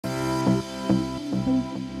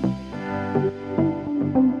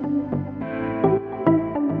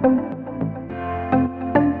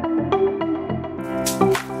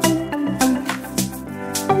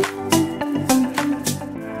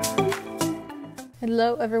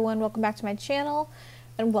Hello everyone, welcome back to my channel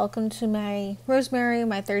and welcome to my Rosemary,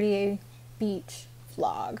 my 30-day beach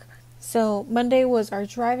vlog. So Monday was our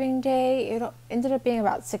driving day. It ended up being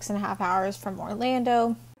about 6.5 hours from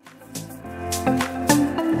Orlando.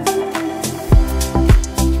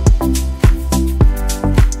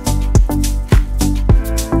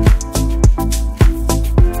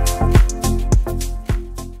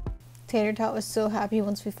 Tater Tot was so happy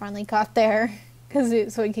once we finally got there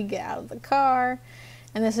so we could get out of the car.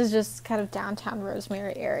 And this is just kind of downtown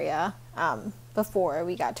Rosemary area before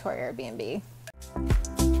we got to our Airbnb.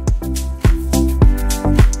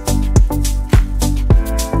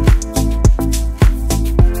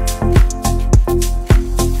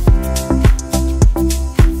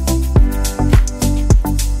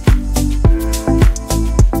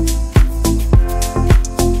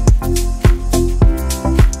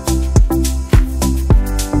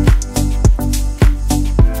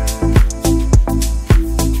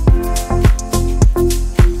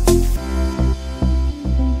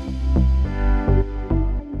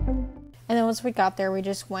 Once we got there, we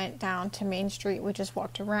just went down to Main Street. We just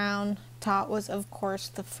walked around. Tot was, of course,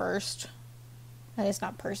 the first. That is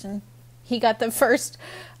not person. He got the first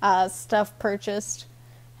stuff purchased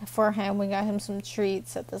for him. We got him some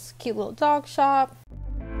treats at this cute little dog shop. See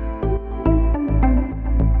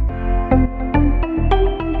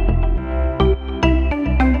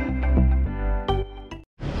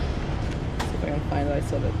if I can find it. I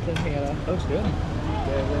saw that Hannah. That was good.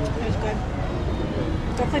 It was good.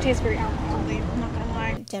 Definitely tastes very alcoholic, I'm not gonna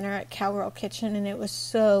lie. Dinner at Cowgirl Kitchen, and it was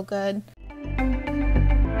so good.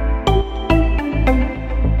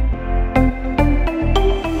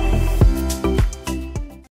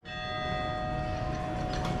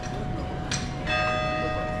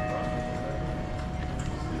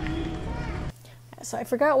 So I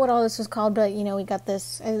forgot what all this was called, but you know, we got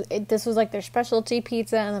this. This was like their specialty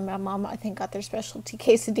pizza, and then my mom, I think, got their specialty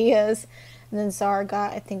quesadillas. And then Zara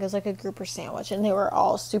got, I think it was like a grouper sandwich, and they were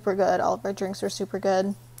all super good. All of our drinks were super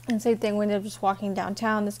good. And same thing, we ended up just walking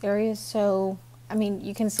downtown. This area is so, I mean,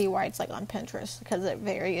 you can see why it's like on Pinterest, because it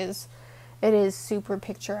is super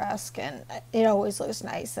picturesque, and it always looks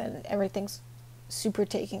nice, and everything's super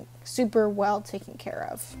well taken care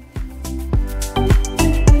of.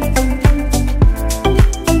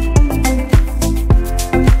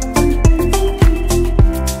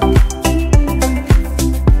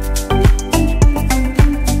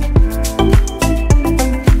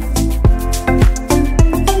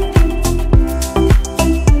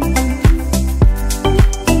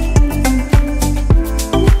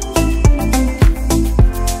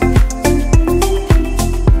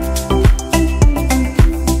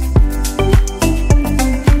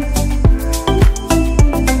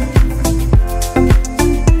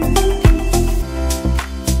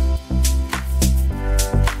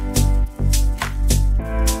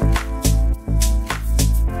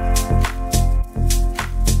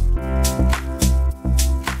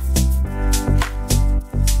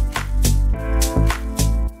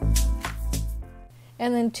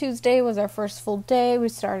 And then Tuesday was our first full day. We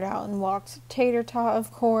started out and walked Tater Tot,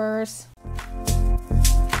 of course.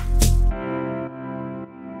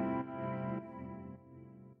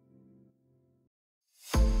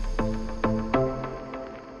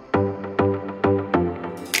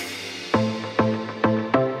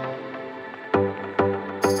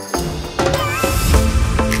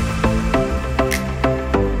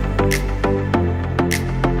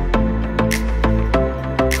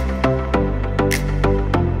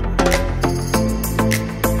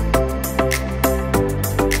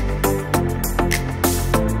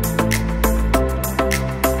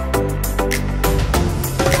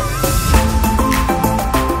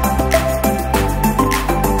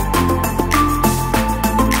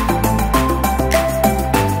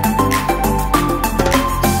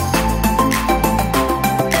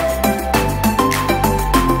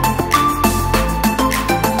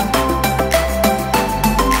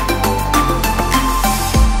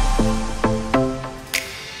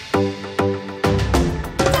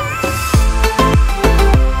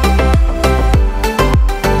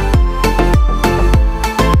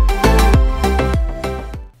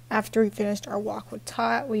 After we finished our walk with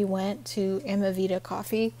Tot, we went to Amavita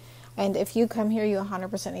Coffee, and if you come here, you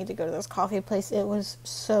 100% need to go to this coffee place. It was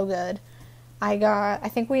so good. I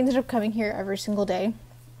think we ended up coming here every single day,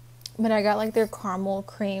 but I got like their caramel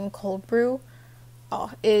cream cold brew.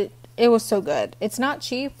 Oh, it was so good. It's not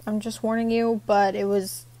cheap, I'm just warning you, but it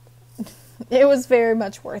was very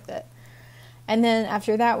much worth it. And then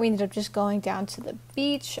after that, we ended up just going down to the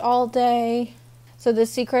beach all day. So the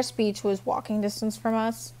Seacrest Beach was walking distance from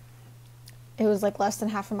us. It was like less than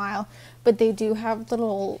half a mile, but they do have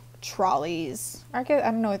little trolleys. I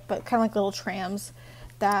don't know, but kind of like little trams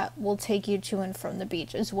that will take you to and from the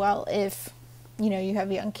beach as well. If you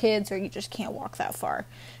have young kids or you just can't walk that far,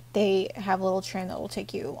 they have a little tram that will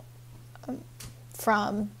take you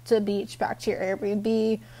from the beach back to your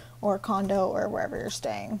Airbnb or condo or wherever you're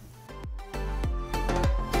staying.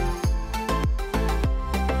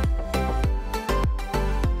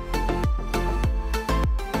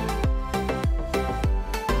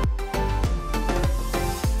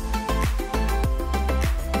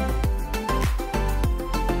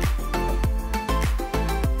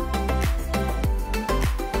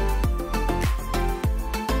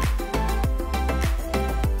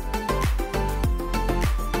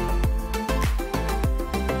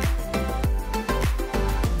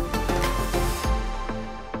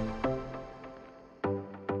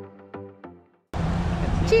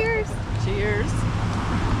 Cheers! Cheers.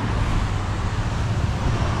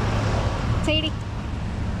 Sadie.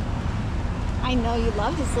 I know you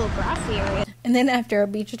love this little grassy area. And then after our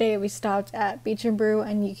beach day, we stopped at Beach and Brew,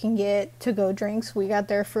 and you can get to-go drinks. We got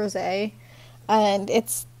their frosé, and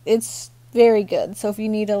it's very good. So if you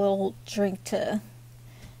need a little drink to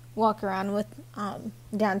walk around with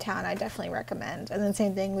downtown, I definitely recommend. And then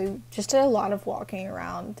same thing, we just did a lot of walking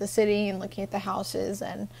around the city and looking at the houses,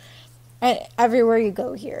 and everywhere you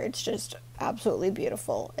go here, it's just absolutely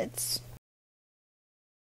beautiful.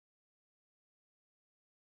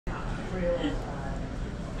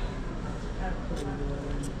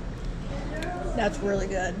 That's really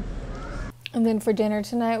good. And then for dinner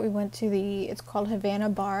tonight, we went to it's called Havana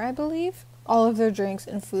Bar, I believe. All of their drinks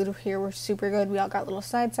and food here were super good. We all got little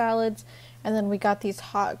side salads, and then we got these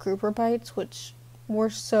hot grouper bites, which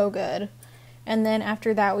were so good. And then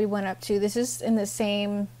after that, we went up to, this is in the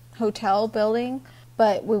same hotel building,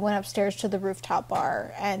 but we went upstairs to the rooftop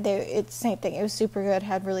bar, and it's the same thing. It was super good,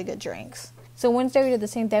 had really good drinks. So Wednesday we did the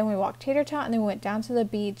same thing. We walked Tater Tot, and then we went down to the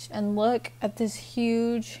beach and look at this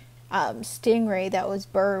huge stingray that was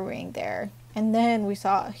burrowing there. And then we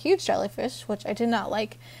saw a huge jellyfish, which I did not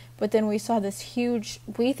like, but then we saw this huge,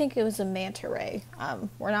 we think it was a manta ray.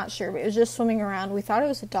 We're not sure, but it was just swimming around. We thought it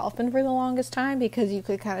was a dolphin for the longest time because you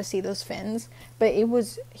could kind of see those fins, but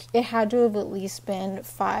it had to have at least been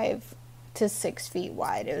 5 to 6 feet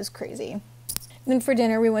wide. It was crazy. And then for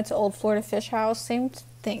dinner, we went to Old Florida Fish House. Same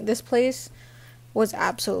thing. This place was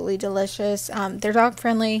absolutely delicious. They're dog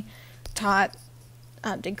friendly. Tot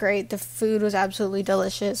did great. The food was absolutely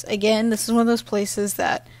delicious. Again, this is one of those places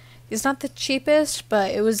that is not the cheapest,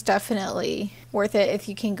 but it was definitely worth it if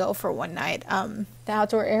you can go for one night. The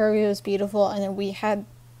outdoor area was beautiful, and then we had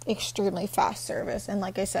extremely fast service. And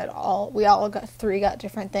like I said, we all got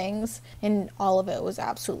different things, and all of it was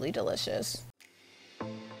absolutely delicious.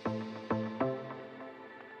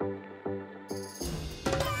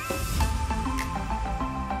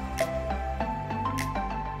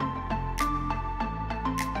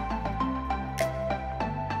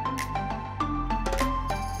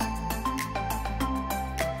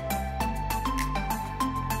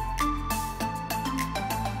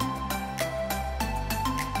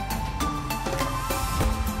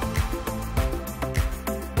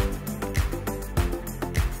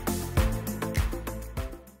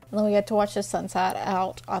 And then we get to watch the sunset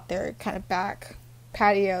out their kind of back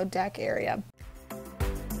patio deck area.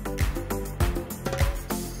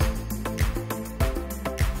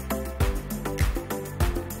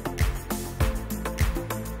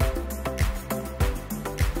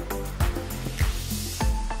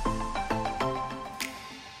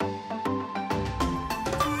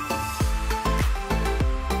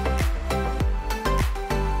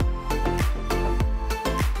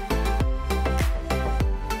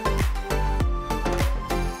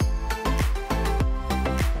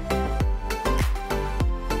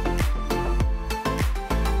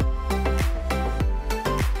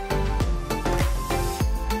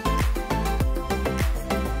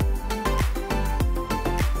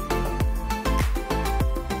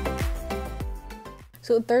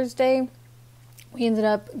 So Thursday, we ended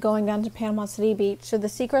up going down to Panama City Beach. So the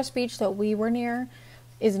Seacrest Beach that we were near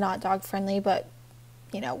is not dog friendly, but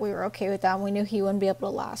we were okay with that. We knew he wouldn't be able to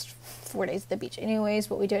last 4 days at the beach anyways,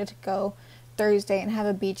 but we did go Thursday and have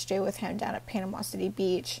a beach day with him down at Panama City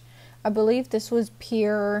Beach. I believe this was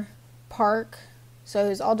Pier Park, so it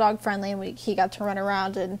was all dog friendly, and he got to run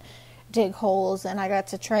around and dig holes, and I got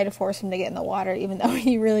to try to force him to get in the water even though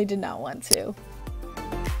he really did not want to.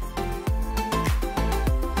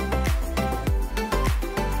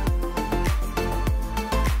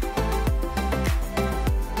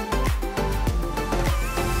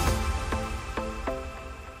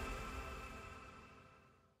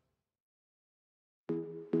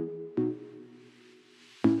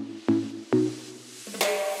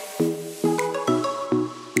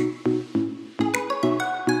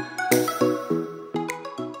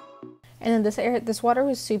 then this water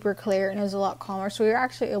was super clear and it was a lot calmer, so we were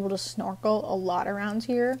actually able to snorkel a lot around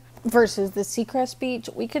here. Versus the Seacrest Beach,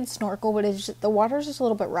 we could snorkel, but the water's just a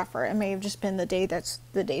little bit rougher. It may have just been the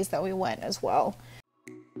days that we went as well.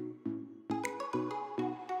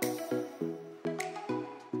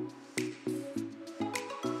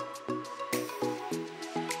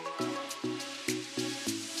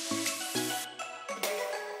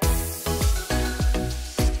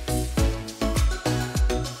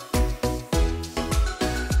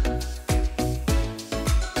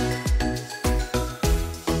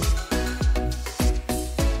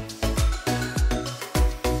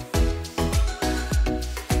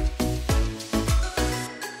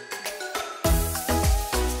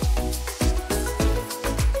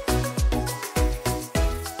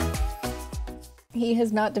 He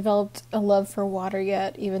has not developed a love for water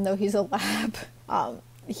yet, even though he's a lab.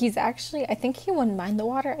 He's actually, I think he wouldn't mind the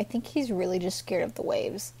water. I think he's really just scared of the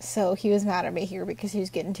waves. So he was mad at me here because he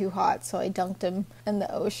was getting too hot, so I dunked him in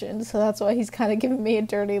the ocean. So that's why he's kind of giving me a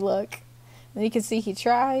dirty look. And you can see he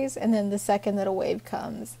tries, and then the second that a wave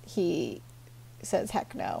comes, he says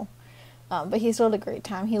heck no. But he still had a great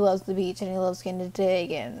time. He loves the beach, and he loves getting to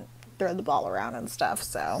dig and throw the ball around and stuff,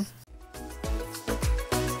 so...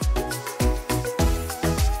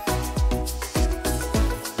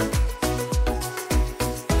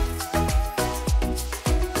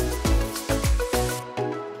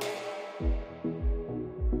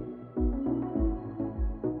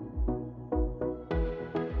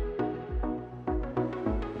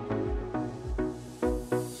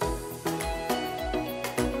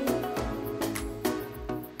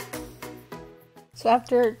 So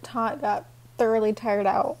after Todd got thoroughly tired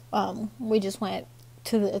out, we just went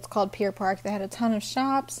to it's called Pier Park. They had a ton of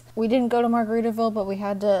shops. We didn't go to Margaritaville, but we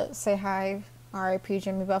had to say hi, R.I.P.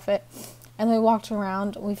 Jimmy Buffett. And we walked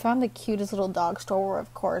around. We found the cutest little dog store where,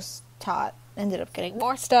 of course, Todd ended up getting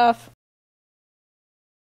more stuff.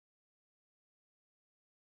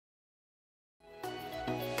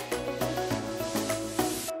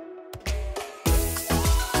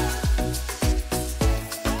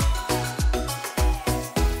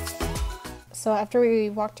 So after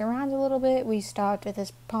we walked around a little bit, we stopped at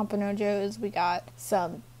this Pompano Joe's. We got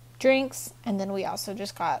some drinks, and then we also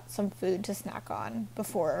just got some food to snack on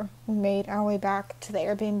before we made our way back to the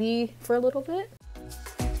Airbnb for a little bit.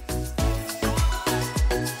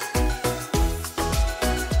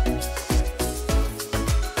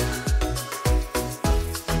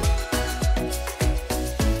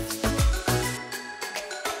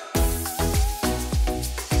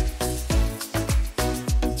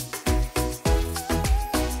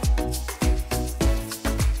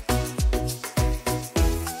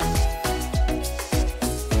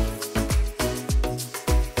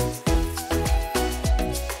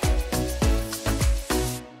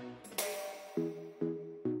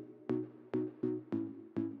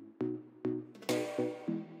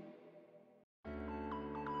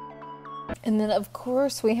 And then, of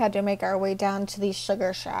course, we had to make our way down to the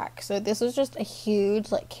Sugar Shack. So this was just a huge,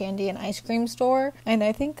 candy and ice cream store. And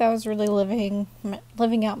I think I was really living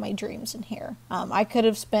out my dreams in here. I could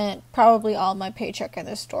have spent probably all my paycheck in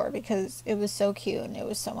this store because it was so cute and it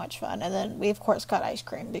was so much fun. And then we, of course, got ice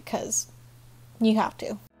cream because you have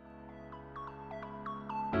to.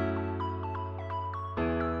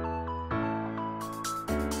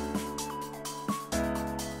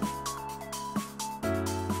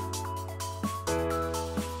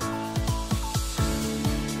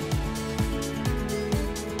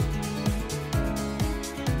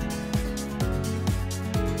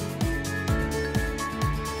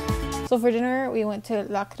 So for dinner, we went to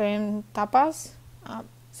La Creme Tapas.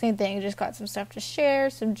 Same thing, just got some stuff to share,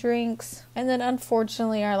 some drinks. And then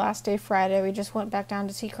unfortunately, our last day, Friday, we just went back down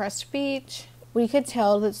to Seacrest Beach. We could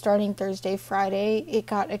tell that starting Thursday, Friday, it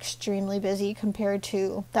got extremely busy compared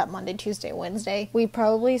to that Monday, Tuesday, Wednesday. We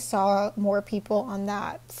probably saw more people on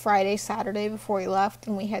that Friday, Saturday before we left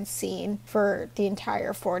than we had seen for the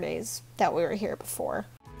entire 4 days that we were here before.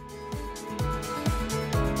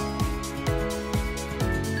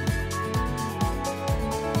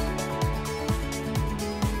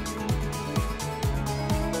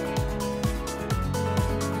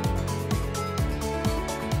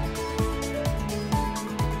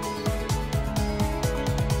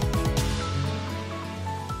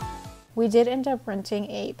 We did end up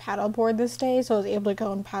renting a paddleboard this day, so I was able to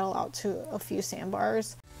go and paddle out to a few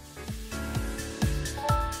sandbars.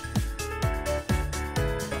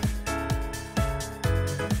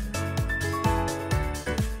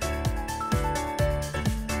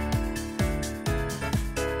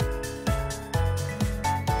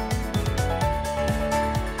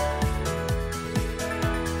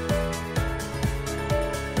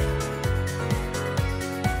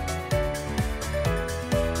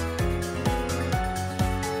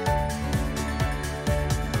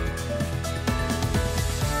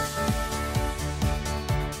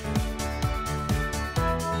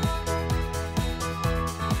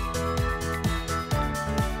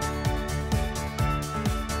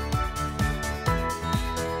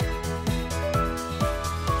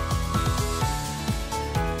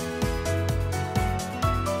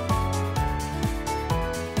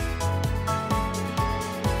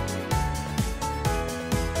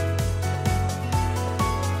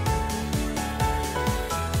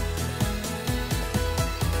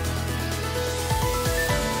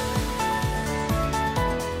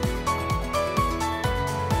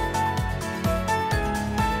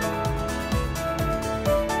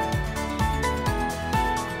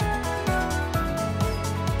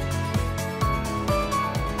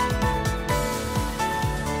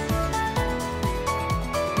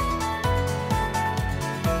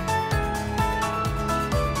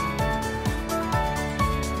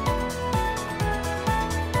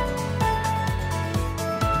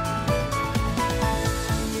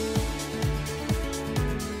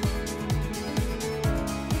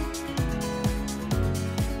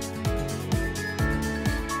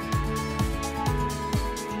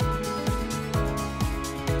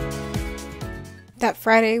 That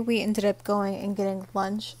Friday, we ended up going and getting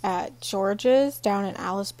lunch at George's down in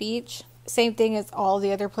Alice Beach. Same thing as all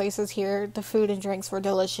the other places here. The food and drinks were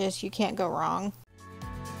delicious. You can't go wrong.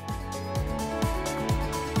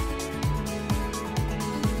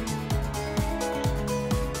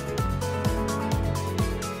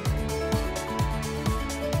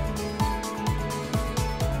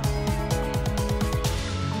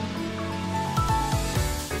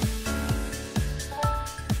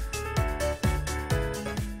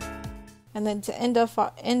 And then to end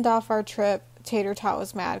off our trip, Tater Tot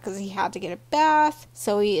was mad because he had to get a bath.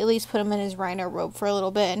 So we at least put him in his rhino robe for a little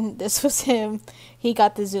bit. And this was him. He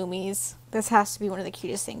got the zoomies. This has to be one of the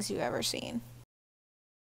cutest things you've ever seen.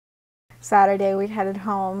 Saturday, we headed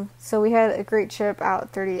home. So we had a great trip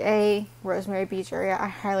out 30A, Rosemary Beach area. I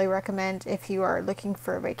highly recommend if you are looking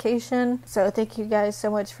for a vacation. So thank you guys so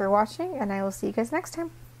much for watching. And I will see you guys next time.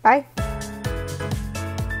 Bye.